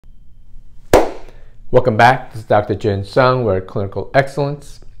Welcome back. This is Dr. Jin Sung, where clinical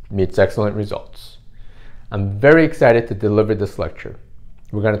excellence meets excellent results. I'm very excited to deliver this lecture.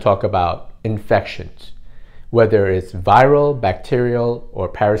 We're going to talk about infections, whether it's viral, bacterial, or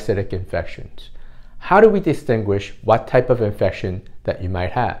parasitic infections. How do we distinguish what type of infection that you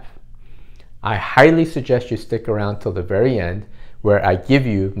might have? I highly suggest you stick around till the very end, where I give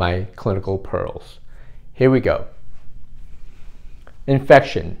you my clinical pearls. Here we go.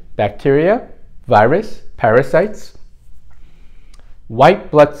 Infection: bacteria, virus, parasites, white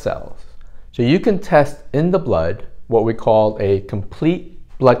blood cells. So you can test in the blood what we call a complete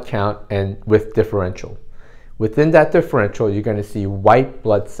blood count and with differential. Within that differential, you're going to see white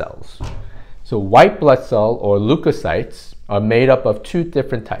blood cells. So white blood cell or leukocytes are made up of two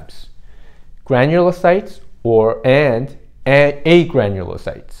different types: granulocytes and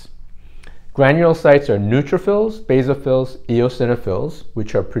agranulocytes. Granulocytes are neutrophils, basophils, eosinophils,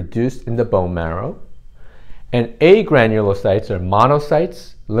 which are produced in the bone marrow. And agranulocytes are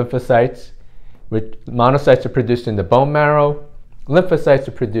monocytes, lymphocytes, which monocytes are produced in the bone marrow. Lymphocytes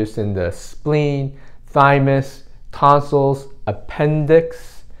are produced in the spleen, thymus, tonsils,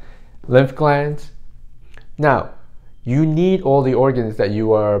 appendix, lymph glands. Now, you need all the organs that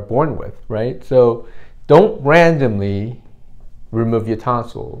you are born with, right? So don't randomly remove your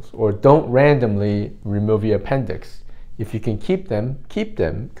tonsils, or don't randomly remove your appendix. If you can keep them,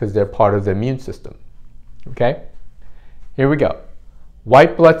 because they're part of the immune system. Okay? Here we go.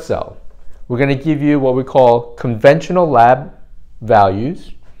 White blood cell. We're going to give you what we call conventional lab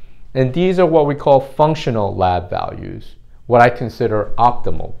values, and these are what we call functional lab values, what I consider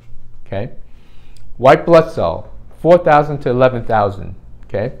optimal. Okay? White blood cell, 4,000 to 11,000.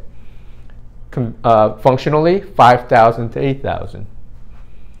 Okay? Functionally, 5,000 to 8,000.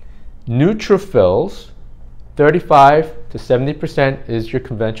 Neutrophils, 35 to 70% is your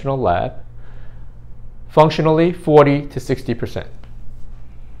conventional lab. Functionally, 40 to 60%.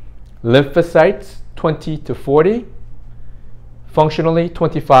 Lymphocytes, 20 to 40. Functionally,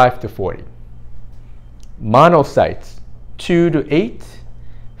 25 to 40. Monocytes, 2 to 8.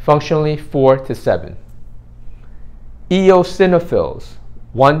 Functionally, 4 to 7. Eosinophils,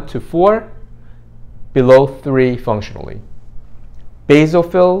 1 to 4. Below 3 functionally.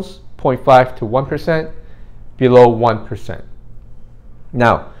 Basophils, 0.5 to 1%, below 1%.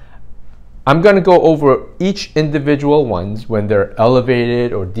 Now, I'm going to go over each individual ones when they're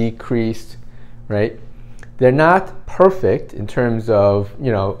elevated or decreased, right? They're not perfect in terms of,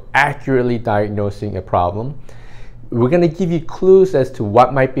 accurately diagnosing a problem. We're going to give you clues as to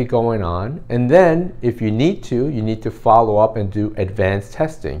what might be going on, and then if you need to follow up and do advanced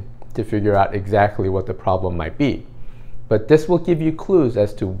testing to figure out exactly what the problem might be. But this will give you clues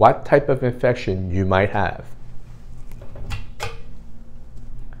as to what type of infection you might have.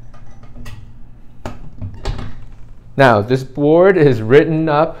 Now, this board is written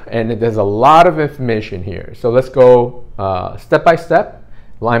up and there's a lot of information here. So let's go step by step,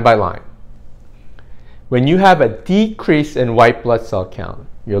 line by line. When you have a decrease in white blood cell count,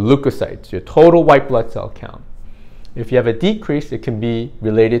 your leukocytes, your total white blood cell count, if you have a decrease, it can be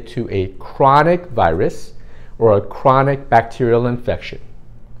related to a chronic virus or a chronic bacterial infection.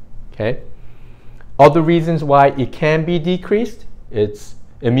 Okay? Other reasons why it can be decreased, it's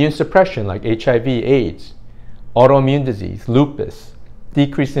immune suppression like HIV, AIDS, autoimmune disease, lupus,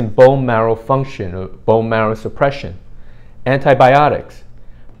 decrease in bone marrow function or bone marrow suppression, antibiotics,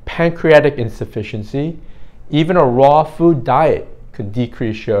 pancreatic insufficiency, even a raw food diet could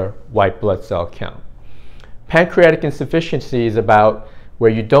decrease your white blood cell count. Pancreatic insufficiency is about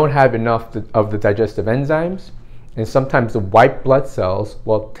where you don't have enough of the digestive enzymes, and sometimes the white blood cells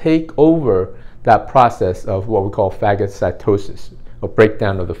will take over that process of what we call phagocytosis, or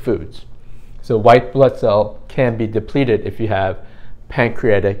breakdown of the foods. So white blood cell can be depleted if you have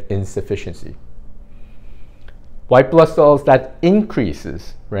pancreatic insufficiency. White blood cells that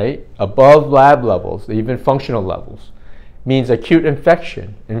increases, right, above lab levels, even functional levels, means acute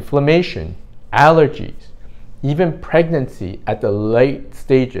infection, inflammation, allergies, even pregnancy at the late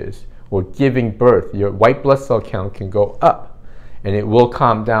stages or giving birth. Your white blood cell count can go up and it will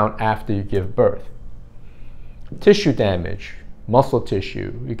calm down after you give birth. Tissue damage, muscle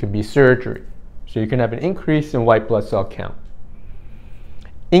tissue, it can be surgery. So you can have an increase in white blood cell count.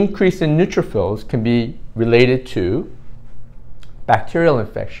 Increase in neutrophils can be related to bacterial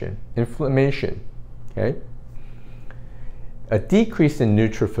infection, inflammation. Okay? A decrease in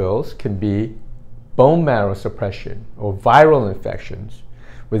neutrophils can be bone marrow suppression or viral infections.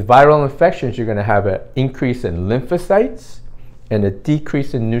 With viral infections, you're going to have an increase in lymphocytes and a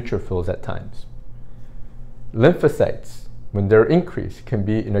decrease in neutrophils at times. Lymphocytes, when they're increased, can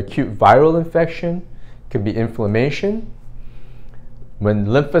be an acute viral infection, can be inflammation. When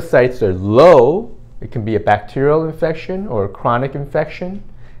lymphocytes are low, it can be a bacterial infection or a chronic infection.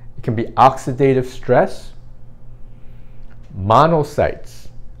 It can be oxidative stress. Monocytes.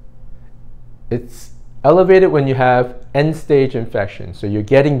 It's elevated when you have end-stage infection. So you're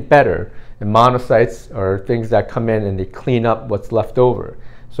getting better. And monocytes are things that come in and they clean up what's left over.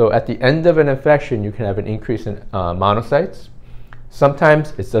 So at the end of an infection, you can have an increase in monocytes.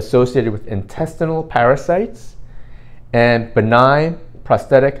 Sometimes it's associated with intestinal parasites and benign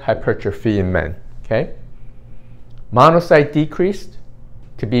prostatic hypertrophy in men. Okay? Monocyte decreased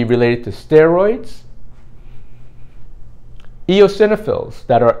could be related to steroids. Eosinophils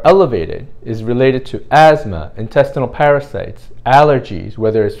that are elevated is related to asthma, intestinal parasites, allergies,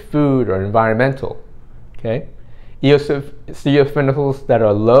 whether it's food or environmental. Okay? Eosinophils that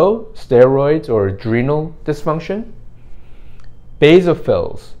are low, steroids or adrenal dysfunction.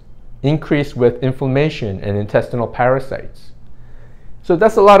 Basophils increase with inflammation and intestinal parasites. So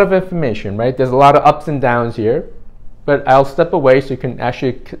that's a lot of information, right? There's a lot of ups and downs here, but I'll step away so you can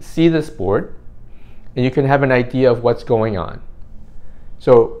actually see this board and you can have an idea of what's going on.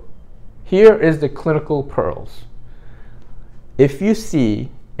 So here is the clinical pearls. If you see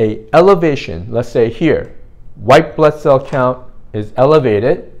an elevation, let's say here, white blood cell count is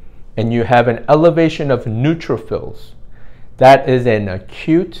elevated and you have an elevation of neutrophils, that is an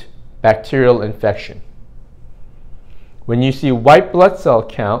acute bacterial infection. When you see white blood cell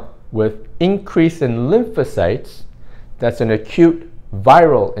count with increase in lymphocytes, that's an acute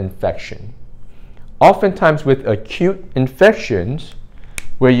viral infection. Oftentimes with acute infections,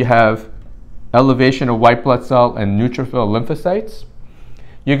 where you have elevation of white blood cell and neutrophil lymphocytes,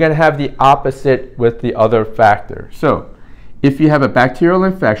 you're going to have the opposite with the other factor. So if you have a bacterial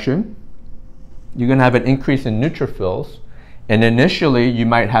infection, you're going to have an increase in neutrophils, and initially you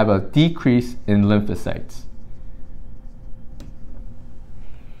might have a decrease in lymphocytes.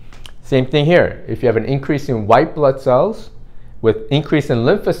 Same thing here. If you have an increase in white blood cells with increase in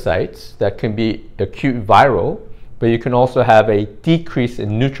lymphocytes, that can be acute viral, but you can also have a decrease in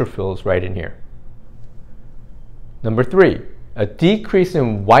neutrophils right in here. Number 3, a decrease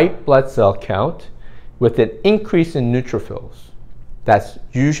in white blood cell count with an increase in neutrophils. That's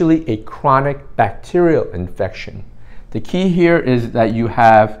usually a chronic bacterial infection. The key here is that you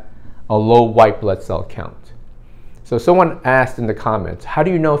have a low white blood cell count. So someone asked in the comments, how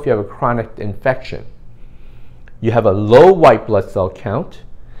do you know if you have a chronic infection? You have a low white blood cell count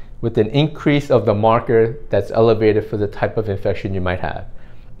with an increase of the marker that's elevated for the type of infection you might have.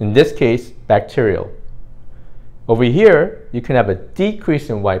 In this case, bacterial. Over here, you can have a decrease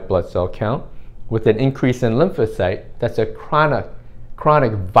in white blood cell count with an increase in lymphocyte. That's a chronic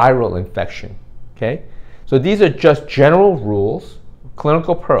viral infection. Okay? So these are just general rules,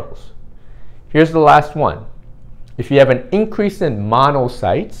 clinical pearls. Here's the last one. If you have an increase in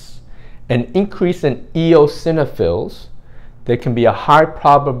monocytes, an increase in eosinophils, there can be a high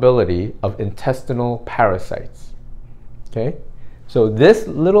probability of intestinal parasites. Okay? So this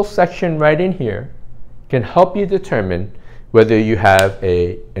little section right in here can help you determine whether you have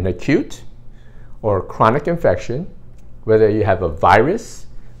an acute or chronic infection, whether you have a virus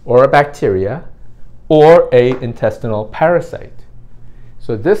or a bacteria or an intestinal parasite.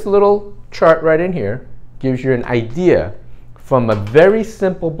 So this little chart right in here gives you an idea from a very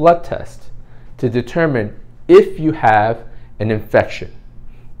simple blood test to determine if you have an infection.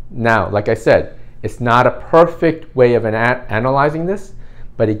 Now, like I said, it's not a perfect way of analyzing this,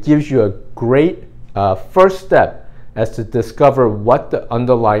 but it gives you a great first step as to discover what the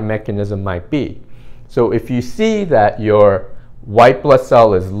underlying mechanism might be. So if you see that your white blood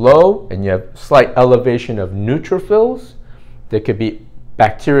cell is low and you have slight elevation of neutrophils, there could be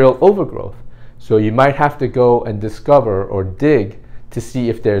bacterial overgrowth. So you might have to go and discover or dig to see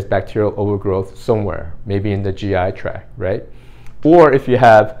if there's bacterial overgrowth somewhere, maybe in the GI tract, right? Or if you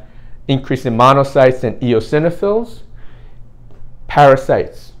have increase in monocytes and eosinophils,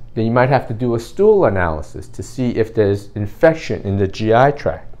 parasites, then you might have to do a stool analysis to see if there's infection in the GI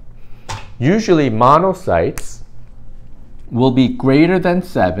tract. Usually monocytes will be greater than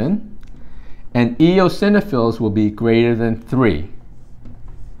 7 and eosinophils will be greater than 3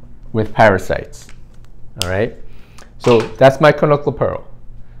 with parasites. All right, so that's my clinical pearl.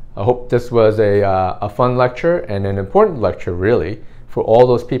 I hope this was a fun lecture and an important lecture really for all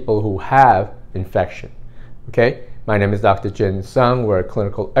those people who have infection. Okay, my name is Dr. Jin Sung, where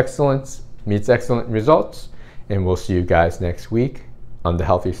clinical excellence meets excellent results, and we'll see you guys next week on the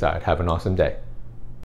healthy side. Have an awesome day.